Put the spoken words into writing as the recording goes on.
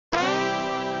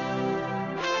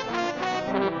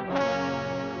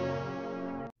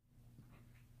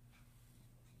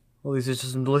Well, these are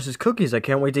just some delicious cookies. I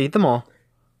can't wait to eat them all.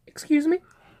 Excuse me?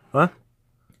 Huh?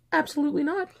 Absolutely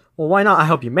not. Well, why not? I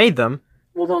hope you made them.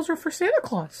 Well, those are for Santa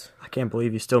Claus. I can't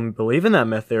believe you still believe in that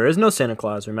myth. There is no Santa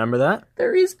Claus, remember that?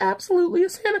 There is absolutely a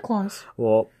Santa Claus.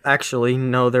 Well, actually,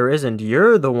 no, there isn't.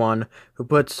 You're the one who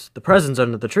puts the presents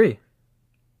under the tree.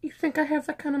 You think I have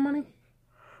that kind of money?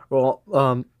 Well,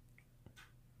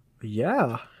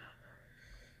 yeah.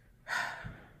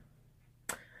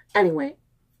 Anyway,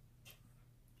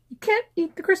 you can't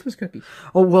eat the Christmas cookies.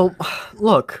 Oh, well,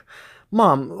 look,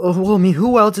 Mom, well, I mean,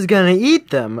 who else is gonna eat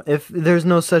them if there's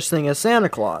no such thing as Santa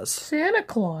Claus? Santa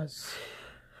Claus.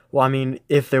 Well, I mean,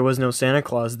 if there was no Santa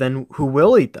Claus, then who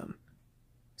will eat them?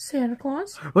 Santa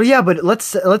Claus? Well, yeah, but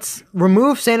let's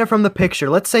remove Santa from the picture.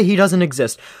 Let's say he doesn't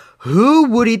exist. Who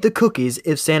would eat the cookies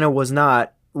if Santa was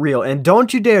not real? And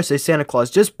don't you dare say Santa Claus.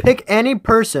 Just pick any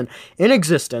person in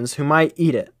existence who might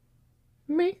eat it.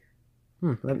 Me?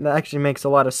 That actually makes a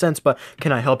lot of sense, but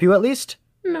can I help you at least?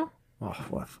 No. Oh,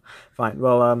 well,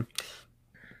 fine.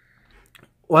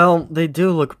 Well, they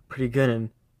do look pretty good and,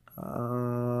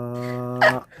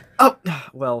 oh,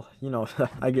 well, you know,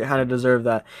 I kind of deserve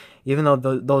that. Even though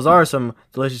those are some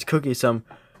delicious cookies, some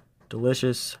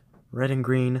delicious red and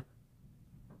green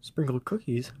sprinkled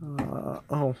cookies.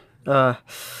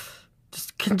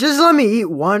 Just let me eat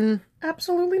one.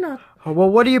 Absolutely not. Oh, well,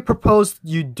 what do you propose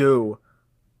you do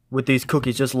with these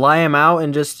cookies? Just lie them out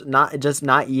and just not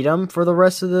eat them for the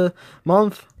rest of the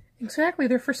month? Exactly,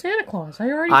 they're for Santa Claus.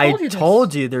 I already told you this. I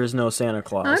told you there's no Santa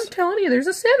Claus. I'm telling you, there's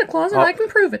a Santa Claus, and I can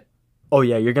prove it. Oh,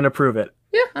 yeah, you're gonna prove it.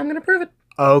 Yeah, I'm gonna prove it.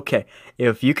 Okay,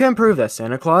 if you can prove that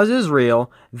Santa Claus is real,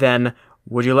 then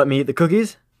would you let me eat the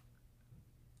cookies?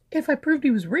 If I proved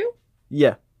he was real?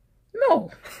 Yeah.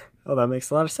 No. Oh, that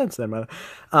makes a lot of sense then,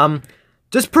 brother.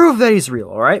 Just prove that he's real,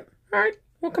 alright? Alright,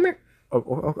 well, come here.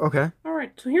 Okay.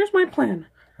 Alright, so here's my plan.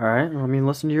 Alright, let me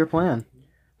listen to your plan.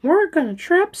 We're gonna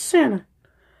trap Santa.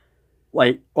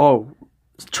 Trap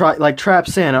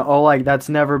Santa. Oh, like that's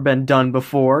never been done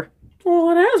before.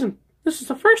 Well, it hasn't. This is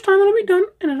the first time it'll be done,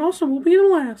 and it also will be the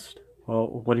last. Well,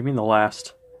 what do you mean the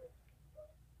last?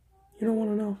 You don't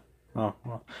want to know. Oh,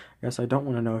 well, I guess I don't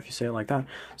want to know if you say it like that.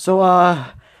 So,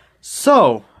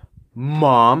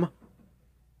 Mom,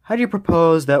 how do you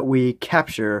propose that we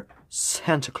capture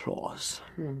Santa Claus?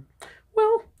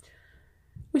 Well,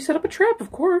 we set up a trap,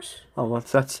 of course. Oh, well,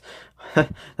 that's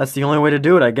the only way to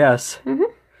do it, I guess. Mm-hmm.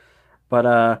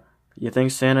 But, you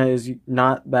think Santa is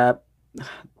not that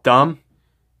dumb?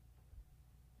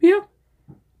 Yeah.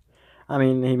 I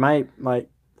mean, he might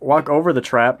walk over the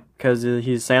trap because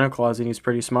he's Santa Claus and he's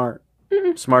pretty smart.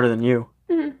 Mm-mm. Smarter than you.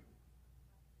 Mm-mm.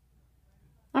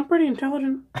 I'm pretty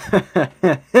intelligent.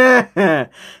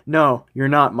 No, you're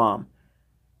not, Mom.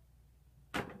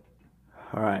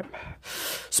 Alright.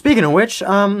 Speaking of which,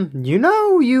 you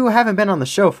know you haven't been on the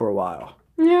show for a while.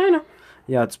 Yeah, I know.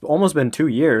 Yeah, it's almost been 2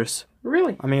 years.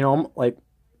 Really? I mean, like,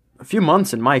 a few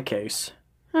months in my case.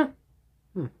 Huh.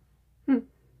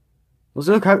 Let's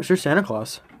go capture Santa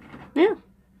Claus. Yeah.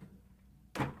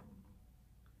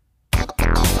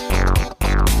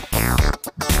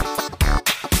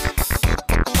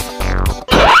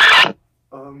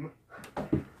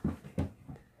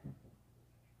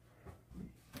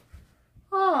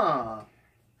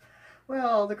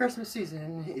 Well, the Christmas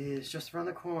season is just around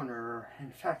the corner.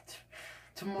 In fact,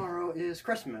 tomorrow is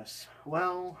Christmas.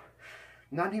 Well,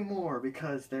 not anymore,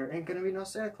 because there ain't gonna be no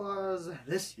Santa Claus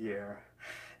this year.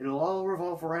 It'll all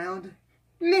revolve around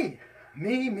me.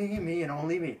 Me, and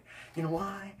only me. You know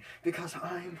why? Because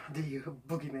I'm the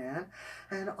boogeyman,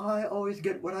 and I always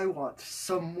get what I want,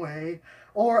 some way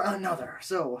or another.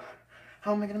 So,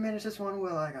 how am I gonna manage this one?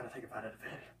 Well, I gotta think about it a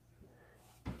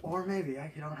bit. Or maybe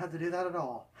I don't have to do that at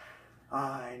all.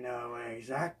 I know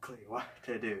exactly what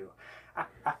to do.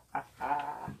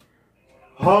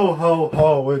 Ho, ho,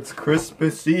 ho, it's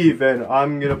Christmas Eve and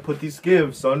I'm gonna put these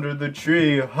gifts under the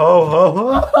tree. Ho,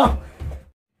 ho, ho.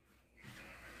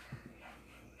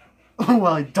 Oh,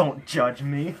 well, don't judge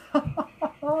me.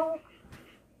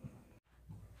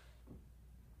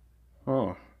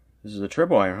 Oh, this is a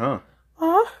tripwire, huh?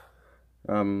 Huh?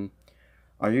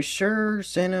 Are you sure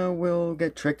Santa will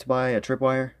get tricked by a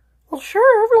tripwire? Well,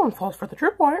 sure, everyone falls for the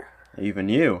tripwire. Even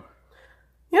you.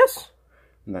 Yes.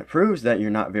 And that proves that you're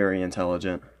not very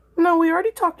intelligent. No, we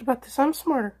already talked about this. I'm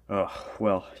smarter. Oh,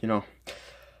 well, you know.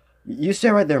 You stay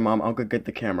right there, Mom. I'll go get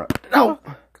the camera. No!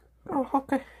 Oh,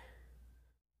 okay.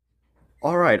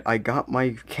 Alright, I got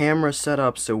my camera set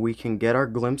up so we can get our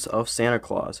glimpse of Santa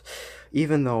Claus.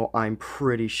 Even though I'm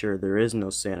pretty sure there is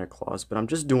no Santa Claus, but I'm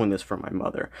just doing this for my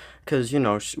mother. Because, you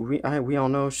know, we all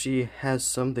know she has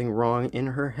something wrong in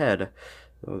her head.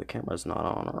 Oh, the camera's not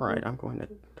on. Alright, I'm going to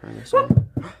turn this on.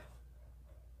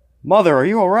 Mother, are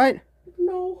you alright?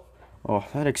 No. Oh,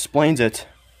 that explains it.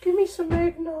 Give me some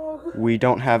eggnog. We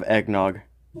don't have eggnog.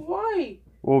 Why?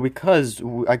 Well, because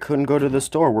I couldn't go to the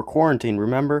store. We're quarantined,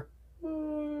 remember?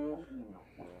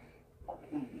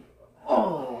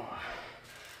 Oh,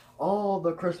 all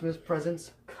the Christmas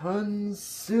presents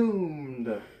consumed.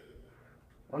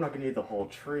 I'm not gonna eat the whole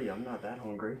tree. I'm not that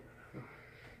hungry.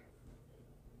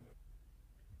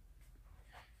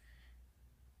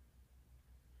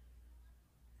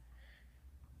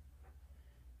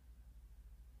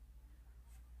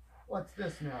 What's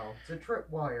this now? It's a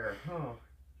tripwire. Huh.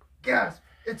 Gasp!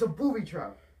 It's a booby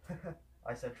trap.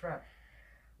 I said trap.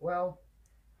 Well,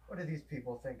 what do these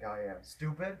people think I am?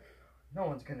 Stupid? No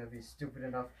one's gonna be stupid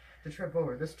enough to trip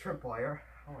over this tripwire.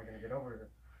 How am I gonna get over it?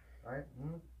 Right?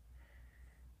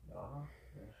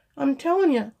 I'm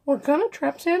telling you, we're gonna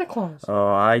trap Santa Claus. Oh,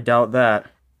 I doubt that.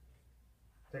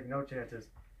 Take no chances.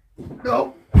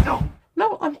 No! No!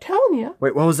 No, I'm telling you.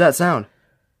 Wait, what was that sound?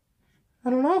 I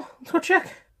don't know. Let's go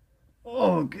check.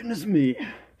 Oh, goodness me.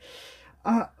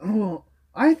 Well,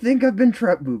 I think I've been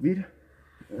trap boobied.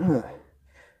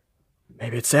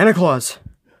 Maybe it's Santa Claus.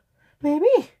 Maybe.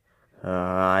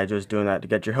 I just doing that to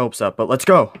get your hopes up, but let's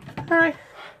go. Alright.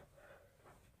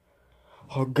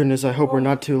 Oh, goodness, I hope we're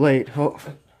not too late. Oh,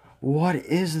 what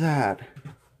is that?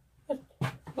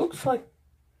 Looks like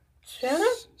Santa?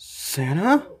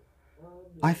 Santa?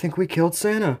 I think we killed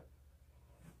Santa.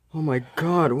 Oh my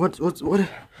god, what?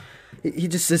 He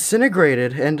just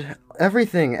disintegrated, and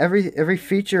everything, every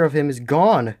feature of him is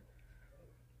gone.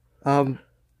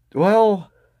 Well,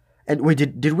 and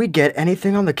wait, did we get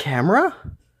anything on the camera?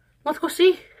 Let's go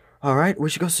see. Alright, we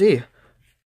should go see.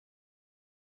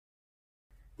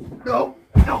 No!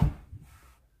 No!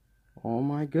 Oh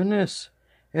my goodness.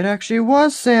 It actually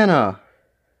was Santa!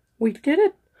 We did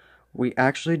it. We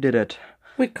actually did it.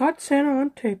 We caught Santa on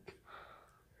tape.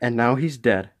 And now he's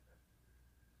dead.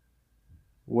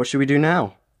 What should we do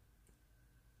now?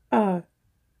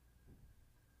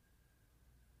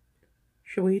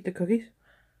 Should we eat the cookies?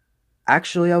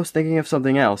 Actually, I was thinking of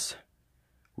something else.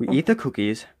 We eat the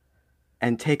cookies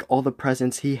and take all the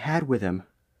presents he had with him.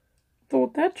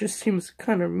 Though that just seems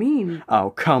kind of mean.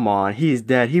 Oh, come on. He's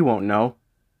dead. He won't know.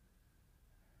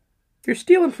 You're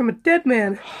stealing from a dead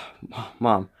man.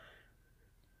 Mom.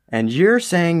 And you're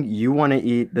saying you want to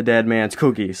eat the dead man's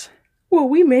cookies? Well,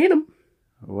 we made them.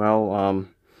 Well,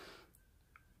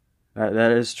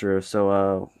 that is true.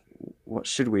 So, what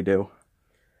should we do?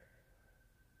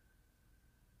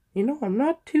 You know, I'm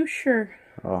not too sure.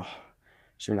 Oh,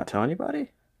 should we not tell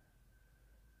anybody?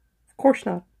 Of course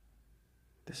not.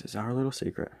 This is our little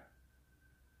secret.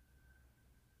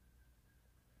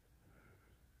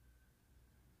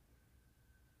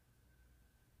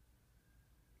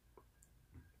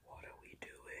 What are we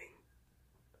doing?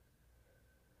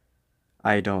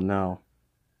 I don't know.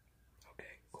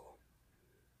 Okay, cool.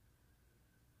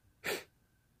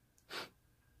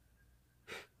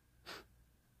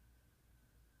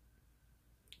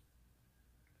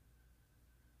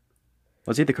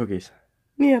 Let's eat the cookies.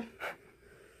 Yeah.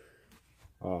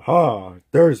 Aha,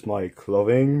 there's my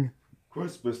clothing.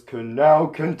 Christmas can now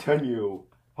continue.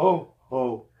 Ho,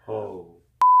 ho, ho.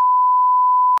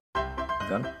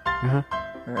 Done? Uh-huh.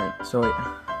 Alright, so wait.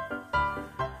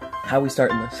 How are we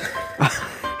starting this?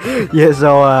 Yeah,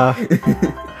 so,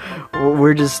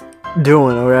 we're just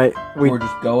doing, alright? We're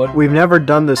just going? We've never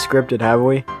done this scripted, have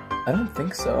we? I don't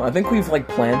think so. I think we've, like,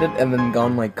 planned it and then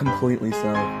gone, like, completely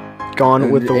south. Gone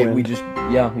And with the wind. we just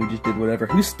did whatever.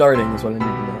 Who's starting is what I need to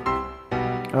know.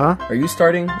 Huh? Are you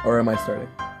starting, or am I starting?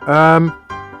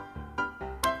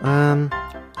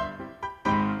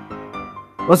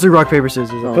 Let's do rock, paper,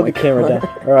 scissors. Oh Put my the camera God.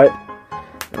 down, alright?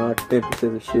 Rock, paper,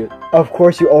 scissors, shoot. Of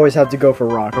course you always have to go for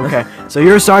rock. Okay, so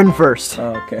you're starting first.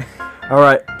 Oh, okay.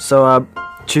 Alright, so,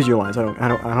 choose your lines. I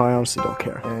honestly don't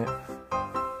care. Alright.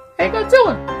 Hey,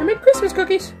 Godzilla, I made Christmas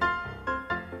cookies.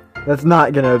 That's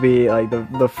not gonna be, like,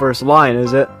 the first line,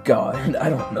 is it? God,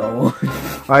 I don't know.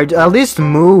 Alright, at least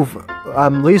move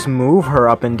her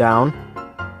up and down.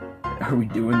 Are we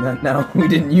doing that now? We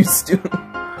didn't used to.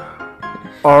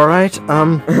 Alright,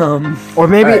 or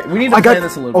maybe... Alright, we need to plan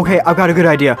this a little Okay, I've got a good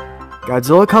idea.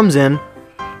 Godzilla comes in,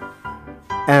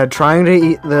 and trying to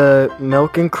eat the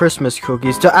milk and Christmas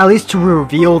cookies, at least to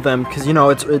reveal them, because, you know,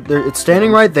 it's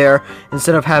standing right there,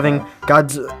 instead of having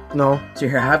no. So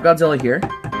here, have Godzilla here,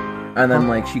 and then,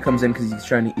 like, she comes in because he's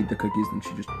trying to eat the cookies, and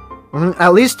she just...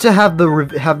 At least to have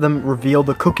them reveal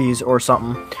the cookies or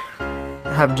something.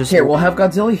 Here, we'll have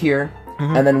Godzilla here,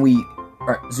 and then we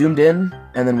are zoomed in,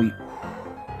 and then we...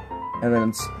 And then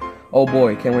it's... oh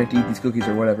boy, can't wait to eat these cookies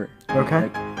or whatever. Okay.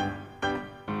 Like,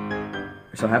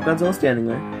 so have Godzilla standing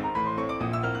there.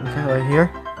 Okay, right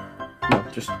here. No,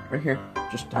 just right here.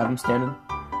 Just have him standing.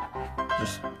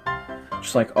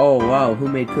 Just like, oh wow, who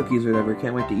made cookies or whatever?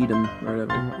 Can't wait to eat them or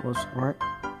whatever. Was right.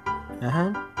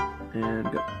 Uh-huh.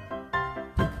 And go.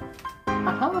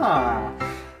 Aha!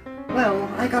 Well,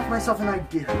 I got myself an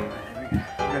idea.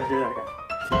 Gotta do that again.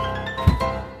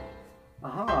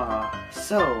 Aha!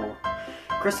 So,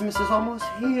 Christmas is almost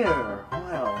here.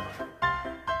 Well,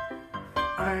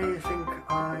 I think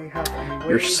I have a way...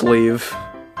 Your sleeve.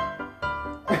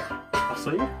 A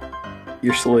sleeve?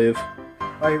 Your sleeve.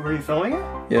 Were you filming it?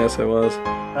 Yes, I was.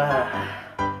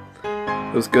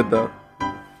 It was good though.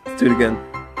 Let's do it again.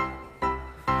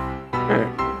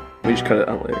 Alright. We just cut it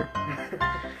out later.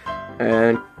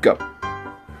 And go.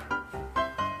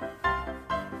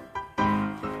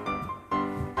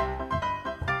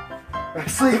 My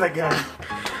sleeve again.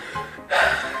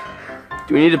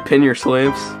 Do we need to pin your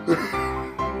sleeves?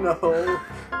 No.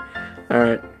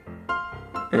 Alright.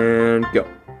 And go.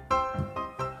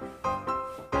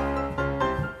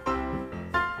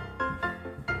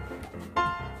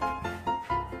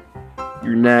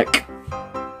 Your neck.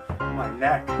 My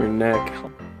neck. Your neck.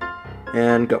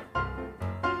 And go.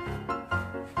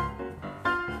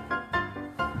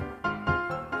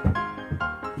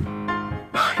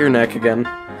 Your neck again.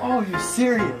 Oh, you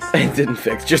serious? It didn't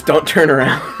fix. Just don't turn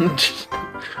around.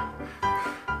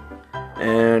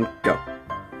 And go.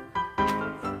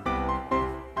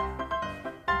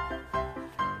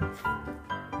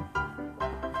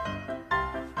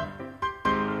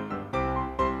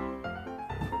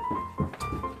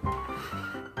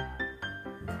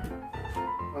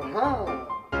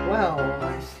 Aha! Well,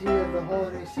 I see that the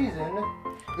holiday season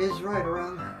is right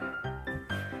around.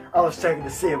 I was checking to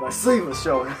see if my sleeve was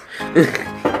showing.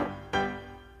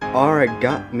 Alright,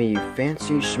 got me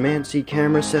fancy schmancy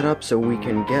camera set up so we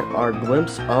can get our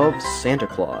glimpse of Santa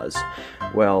Claus.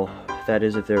 Well, that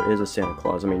is if there is a Santa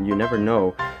Claus. I mean, you never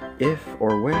know if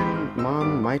or when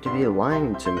Mom might be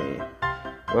lying to me.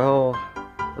 Well,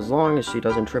 as long as she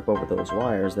doesn't trip over those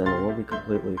wires, then we'll be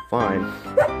completely fine.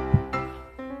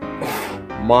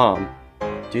 Mom,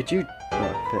 did you...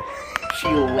 She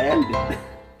landed.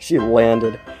 She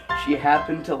landed. She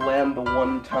happened to land the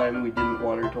one time we didn't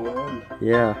want her to land.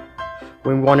 Yeah.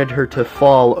 We wanted her to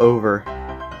fall over.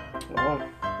 Well,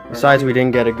 Besides, we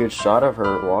didn't get a good shot of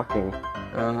her walking.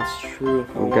 that's true.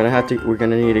 We're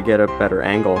gonna need to get a better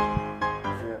angle.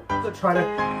 Yeah. So try to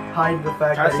hide the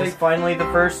fact that he's... finally the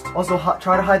first. Also,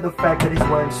 try to hide the fact that he's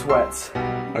wearing sweats.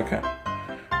 Okay.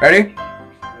 Ready?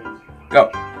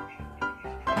 Go.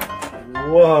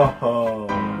 Whoa!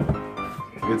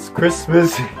 It's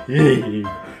Christmas Eve.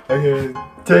 I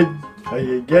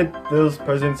can get those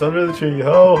presents under the tree.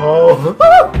 Ho ho!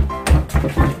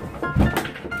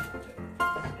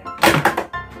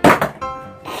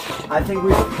 I think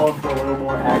we should call for a little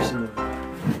more action.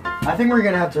 I think we're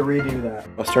gonna have to redo that.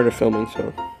 I started filming,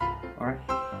 so. Alright.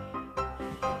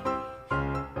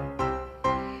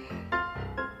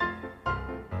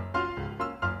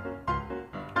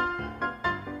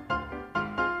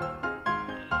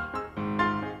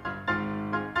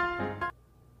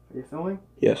 Are you filming?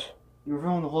 Yes. You were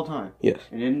filming the whole time? Yes.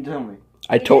 You didn't tell me.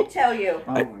 I told. tell you.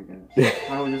 Oh my goodness.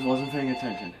 I just wasn't paying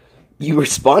attention. You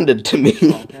responded to me.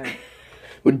 Okay.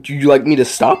 Would you like me to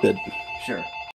stop it? Sure.